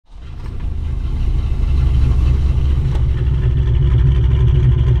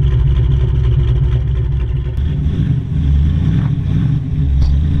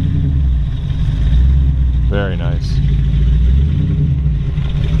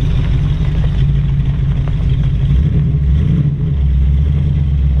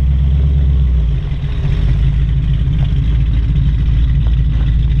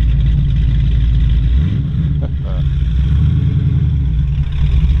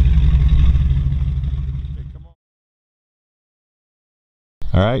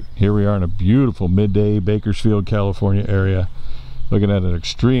All right, here we are in a beautiful midday Bakersfield, California area. Looking at an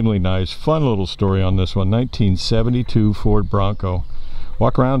extremely nice, fun little story on this one. 1972 Ford Bronco.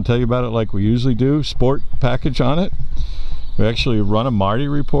 Walk around and tell you about it like we usually do. Sport package on it. We actually run a Marty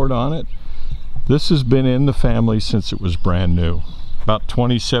report on it. This has been in the family since it was brand new. About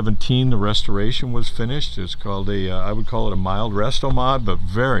 2017 the restoration was finished. It's called a, I would call it a mild Resto-Mod, but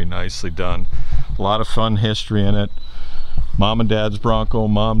very nicely done. A lot of fun history in it. Mom and Dad's Bronco.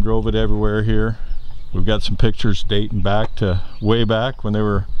 Mom drove it everywhere here. We've got some pictures dating back to way back when they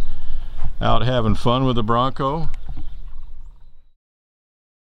were out having fun with the Bronco.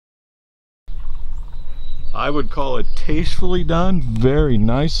 I would call it tastefully done, very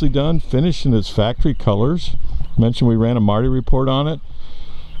nicely done, finished in its factory colors. I mentioned we ran a Marty report on it.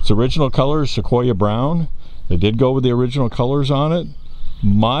 Its original color is Sequoia Brown. They did go with the original colors on it.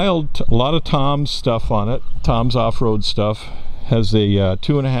 Mild, a lot of Tom's stuff on it. Tom's off-road stuff. Has a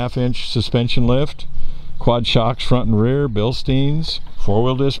 2.5-inch suspension lift, quad shocks front and rear, Bilsteins,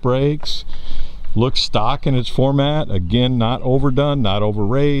 4-wheel disc brakes. Looks stock in its format. Again, not overdone, not over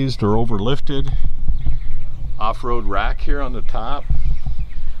raised or over lifted. Off-road rack here on the top.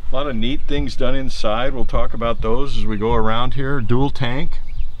 A lot of neat things done inside. We'll talk about those as we go around here. Dual tank.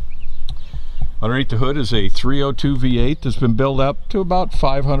 Underneath the hood is a 302 V8 that's been built up to about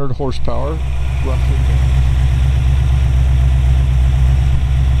 500 horsepower, roughly.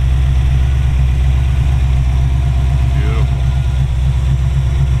 Beautiful.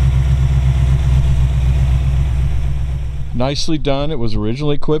 Nicely done. It was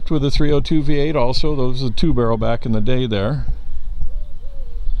originally equipped with a 302 V8 also. Those was a 2-barrel back in the day there.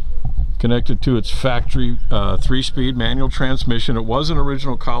 Connected to its factory 3-speed manual transmission. It was an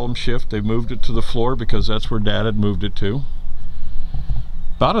original column shift. They moved it to the floor because that's where Dad had moved it to.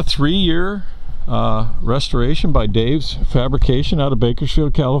 About a 3-year restoration by Dave's Fabrication out of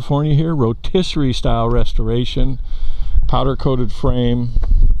Bakersfield, California here. Rotisserie style restoration, powder coated frame.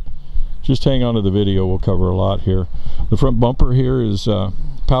 Just hang on to the video, we'll cover a lot here. The front bumper here is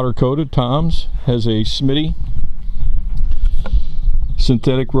powder coated. Tom's has a Smitty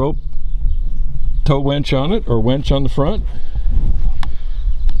synthetic rope tow winch on it, or winch on the front.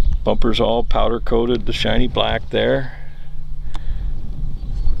 Bumper's all powder coated, the shiny black there.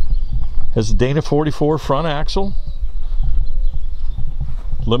 Has a Dana 44 front axle.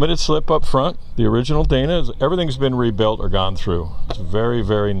 Limited slip up front. The original Dana, everything's been rebuilt or gone through. It's a very,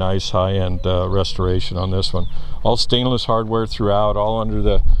 very nice high-end restoration on this one. All stainless hardware throughout, all under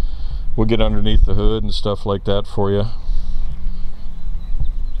the, we'll get underneath the hood and stuff like that for you.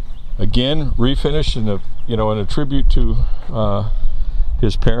 Again, refinished in a, in a tribute to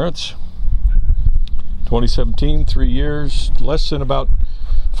his parents. 2017, 3 years, less than about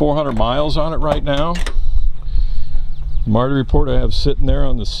 400 miles on it right now. Marty report I have sitting there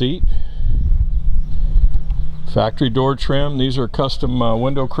on the seat. Factory door trim. These are custom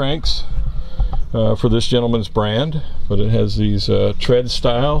window cranks for this gentleman's brand, but it has these tread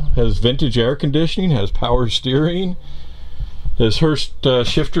style, has vintage air conditioning, has power steering. There's Hurst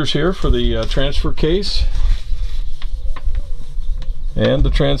shifters here for the transfer case and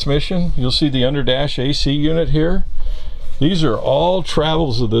the transmission. You'll see the underdash AC unit here. These are all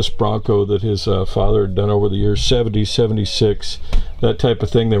travels of this Bronco that his father had done over the years, 70, 76, that type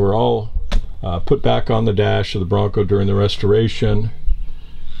of thing. They were all put back on the dash of the Bronco during the restoration.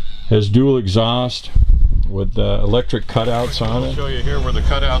 Has dual exhaust with electric cutouts on it. I'll show you here where the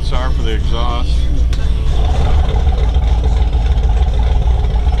cutouts are for the exhaust.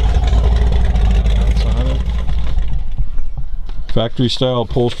 Factory style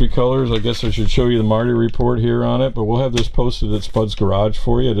upholstery colors. I guess I should show you the Marty report here on it, but we'll have this posted at Spud's Garage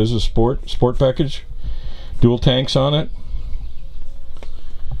for you. It is a sport package. Dual tanks on it.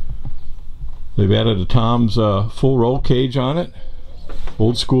 They've added a Tom's full roll cage on it.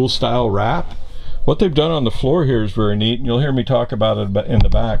 Old school style wrap. What they've done on the floor here is very neat, and you'll hear me talk about it in the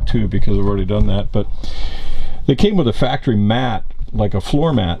back too because I've already done that, but they came with a factory mat, like a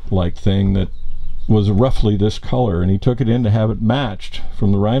floor mat like thing that was roughly this color, and he took it in to have it matched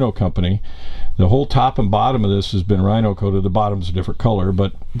from the Rhino company. The whole top and bottom of this has been Rhino coated. The bottom's a different color,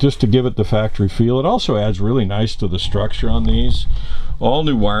 but just to give it the factory feel. It also adds really nice to the structure on these. All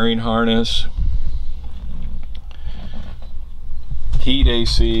new wiring harness, heat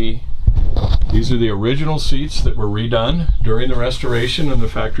AC. These are the original seats that were redone during the restoration and the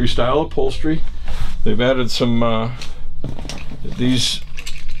factory style upholstery. They've added some these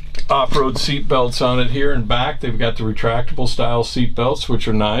off-road seat belts on it here and back. They've got the retractable style seat belts, which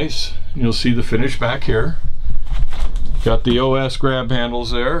are nice. You'll see the finish back here. Got the OS grab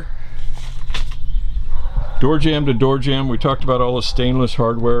handles there. Door jamb to door jamb. We talked about all the stainless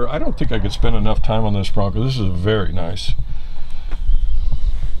hardware. I don't think I could spend enough time on this Bronco. This is very nice.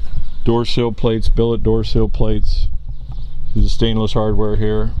 Door sill plates, billet door sill plates. This is stainless hardware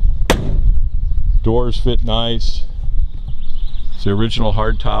here. Doors fit nice. It's the original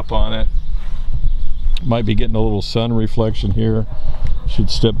hardtop on it. Might be getting a little sun reflection here. Should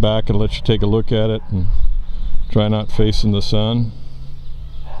step back and let you take a look at it and try not facing the sun.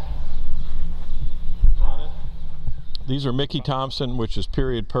 These are Mickey Thompson, which is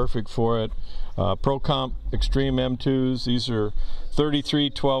period perfect for it. Pro-Comp Extreme M2s. These are 33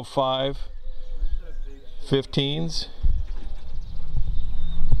 12.5 15s.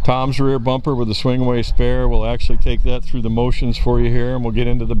 Tom's rear bumper with a swing away spare. We'll actually take that through the motions for you here, and we'll get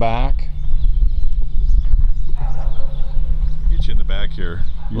into the back. Get you in the back here.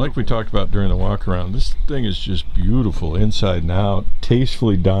 Like we talked about during the walk around, this thing is just beautiful inside and out,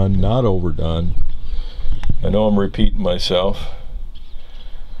 tastefully done, not overdone. I know I'm repeating myself.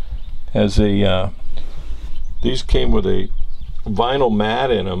 Has a these came with a vinyl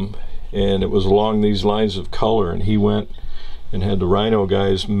mat in them, and it was along these lines of color, and he went and had the Rhino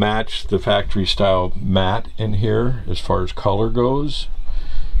guys match the factory style mat in here as far as color goes.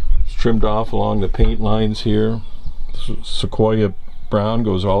 It's trimmed off along the paint lines here. Sequoia Brown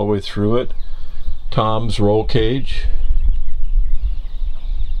goes all the way through it. Tom's roll cage.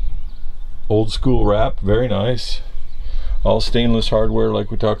 Old school wrap, very nice. All stainless hardware like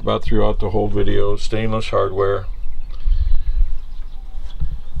we talked about throughout the whole video. Stainless hardware.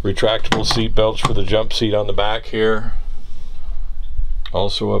 Retractable seat belts for the jump seat on the back here.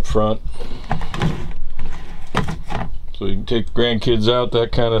 Also up front. So you can take grandkids out,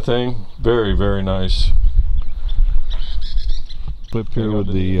 that kind of thing. Very, very nice. Flip here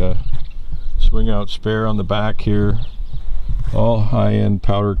with the swing out spare on the back here. All high-end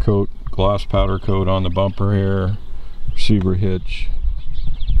powder coat, gloss powder coat on the bumper here. Receiver hitch.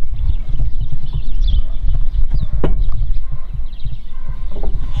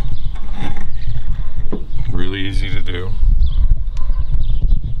 Really easy to do.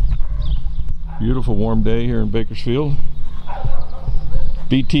 Beautiful warm day here in Bakersfield.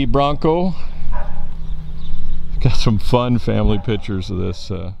 BT Bronco. Got some fun family pictures of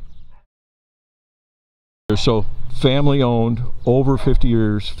this. So family owned, over 50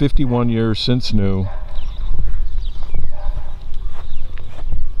 years, 51 years since new.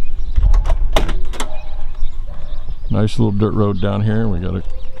 Nice little dirt road down here. We got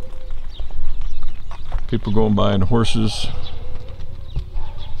people going by on horses.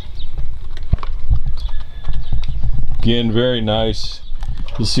 Again, very nice.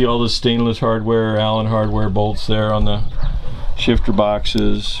 You'll see all the stainless hardware, Allen hardware bolts there on the shifter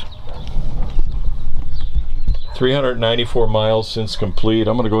boxes. 394 miles since complete.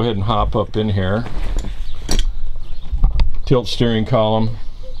 I'm going to go ahead and hop up in here. Tilt steering column.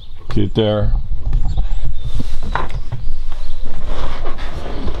 Get there.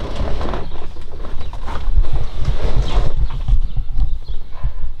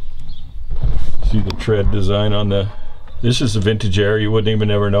 See the tread design on the... This is a vintage air. You wouldn't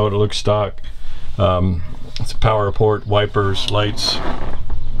even ever know it. It looks stock. It's a power port, wipers, lights,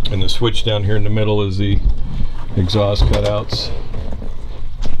 and the switch down here in the middle is the exhaust cutouts.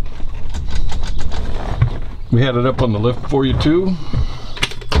 We had it up on the lift for you too.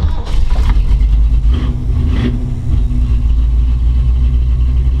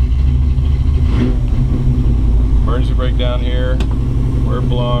 Emergency brake down here, where it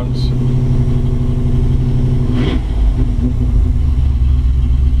belongs.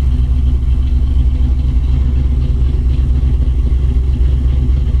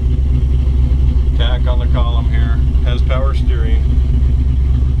 Tack on the column here, has power steering.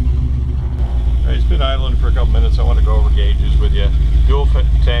 Alright, it's been idling for a couple minutes. I want to go over gauges with you. Dual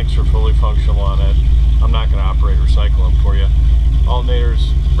tanks are fully functional on it. I'm not going to operate or cycle them for you.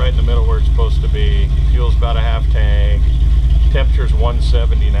 Alternators right in the middle where it's supposed to be. Fuel's about a half tank. Temperature's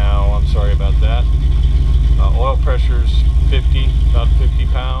 170 now. I'm sorry about that. Oil pressure's 50, about 50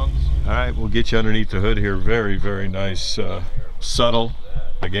 pounds. Alright, we'll get you underneath the hood here. Very, very nice. Subtle.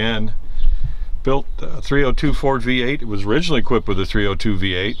 Again. Built 302 Ford V8. It was originally equipped with a 302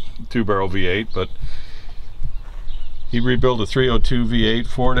 V8, 2-barrel V8, but he rebuilt a 302 V8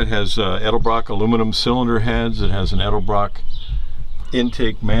 Ford. It has Edelbrock aluminum cylinder heads. It has an Edelbrock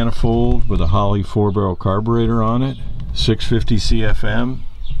intake manifold with a Holley 4-barrel carburetor on it. 650 CFM,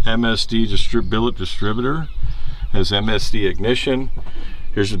 MSD billet distributor. Has MSD ignition.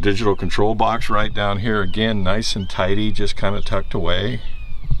 Here's a digital control box right down here. Again, nice and tidy, just kind of tucked away.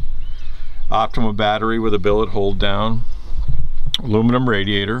 Optima battery with a billet hold down. Aluminum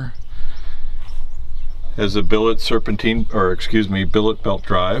radiator. Has a billet serpentine, or excuse me, billet belt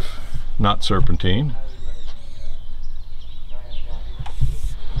drive, not serpentine.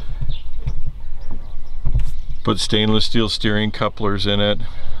 Put stainless steel steering couplers in it.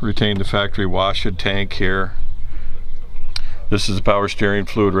 Retained the factory washhead tank here. This is the power steering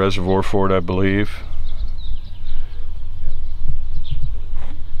fluid reservoir for it, I believe.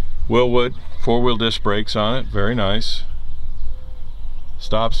 Willwood 4-wheel disc brakes on it, very nice.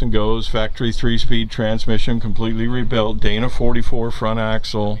 Stops and goes, factory 3-speed transmission, completely rebuilt. Dana 44 front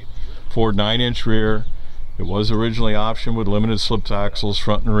axle, Ford 9-inch rear. It was originally optioned with limited slip axles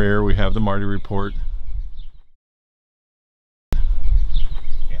front and rear. We have the Marty report.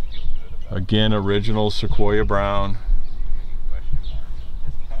 Again, original Sequoia Brown.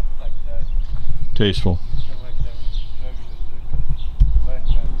 Tasteful.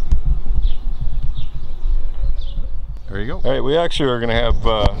 There you go. All right, we actually are going to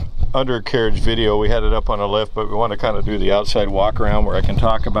have undercarriage video. We had it up on a lift, but we want to kind of do the outside walk around where I can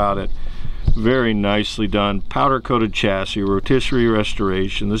talk about it. Very nicely done. Powder coated chassis, rotisserie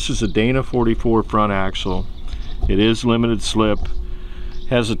restoration. This is a Dana 44 front axle. It is limited slip.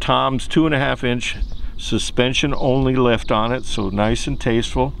 Has a Tom's 2.5-inch suspension only lift on it, so nice and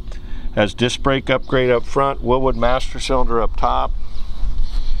tasteful. Has disc brake upgrade up front, Willwood master cylinder up top.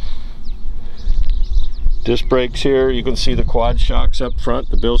 Disc brakes here, you can see the quad shocks up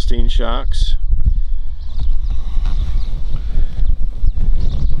front, the Bilstein shocks.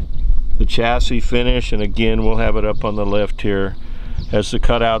 The chassis finish, and again we'll have it up on the lift here. Has the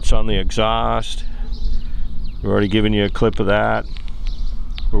cutouts on the exhaust. We've already given you a clip of that,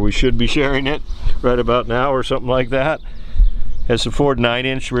 or we should be sharing it right about now or something like that. Has the Ford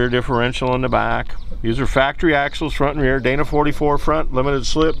 9-inch rear differential in the back. These are factory axles front and rear, Dana 44 front, limited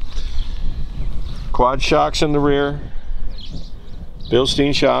slip. Quad shocks in the rear,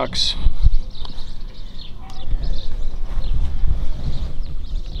 Bilstein shocks.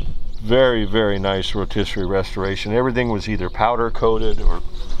 Very, very nice rotisserie restoration. Everything was either powder coated or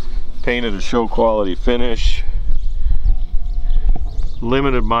painted a show quality finish.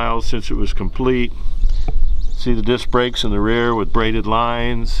 Limited miles since it was complete. See the disc brakes in the rear with braided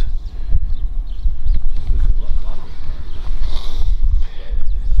lines.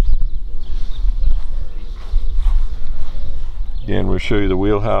 Again, we'll show you the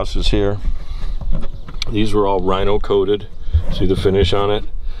wheelhouses here. These were all Rhino coated. See the finish on it?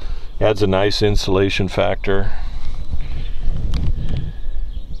 Adds a nice insulation factor.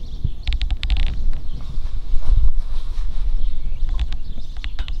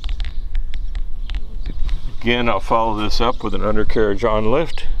 Again, I'll follow this up with an undercarriage on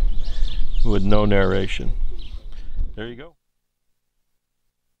lift with no narration. There you go.